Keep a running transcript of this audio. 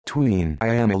Tween.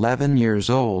 I am 11 years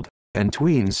old, and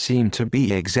tweens seem to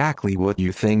be exactly what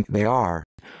you think they are.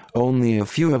 Only a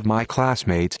few of my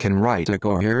classmates can write a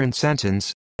coherent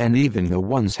sentence, and even the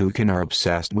ones who can are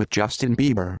obsessed with Justin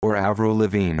Bieber or Avril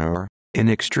Lavigne or, in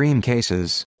extreme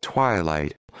cases,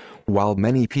 Twilight. While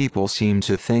many people seem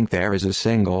to think there is a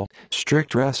single,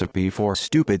 strict recipe for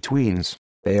stupid tweens,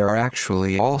 they are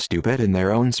actually all stupid in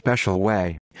their own special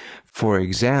way. For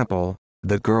example,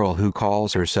 the girl who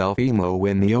calls herself emo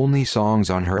when the only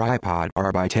songs on her iPod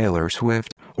are by Taylor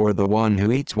Swift, or the one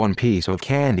who eats one piece of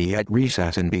candy at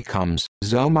recess and becomes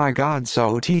ZOMG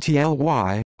SO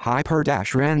TTLY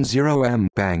HYPER-RAND0M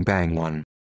bang bang 1.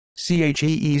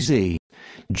 CHEEZ.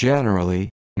 Generally,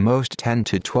 most 10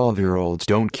 to 12-year-olds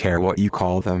don't care what you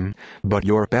call them, but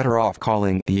you're better off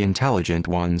calling the intelligent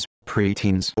ones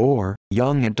preteens or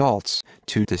young adults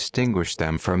to distinguish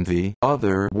them from the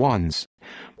other ones.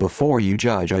 Before you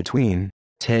judge a tween,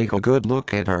 take a good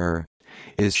look at her.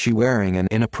 Is she wearing an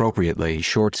inappropriately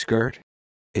short skirt?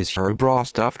 Is her bra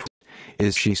stuffed?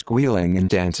 Is she squealing and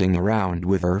dancing around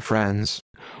with her friends?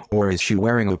 Or is she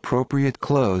wearing appropriate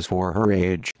clothes for her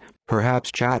age,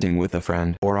 perhaps chatting with a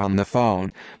friend or on the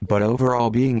phone, but overall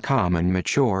being calm and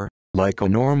mature, like a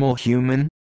normal human?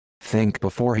 Think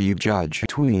before you judge a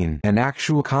tween. An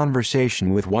actual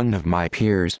conversation with one of my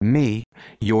peers, me,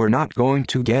 you're not going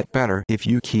to get better if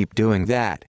you keep doing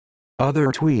that.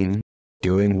 Other tween.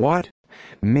 Doing what?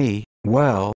 Me,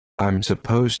 well, I'm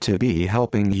supposed to be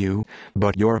helping you,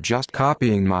 but you're just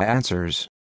copying my answers.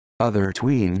 Other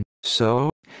tween,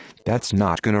 so? That's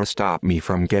not gonna stop me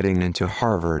from getting into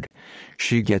Harvard.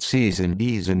 She gets C's and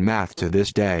D's in math to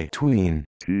this day. Tween.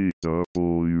 TWEEN.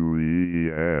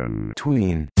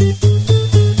 Tween.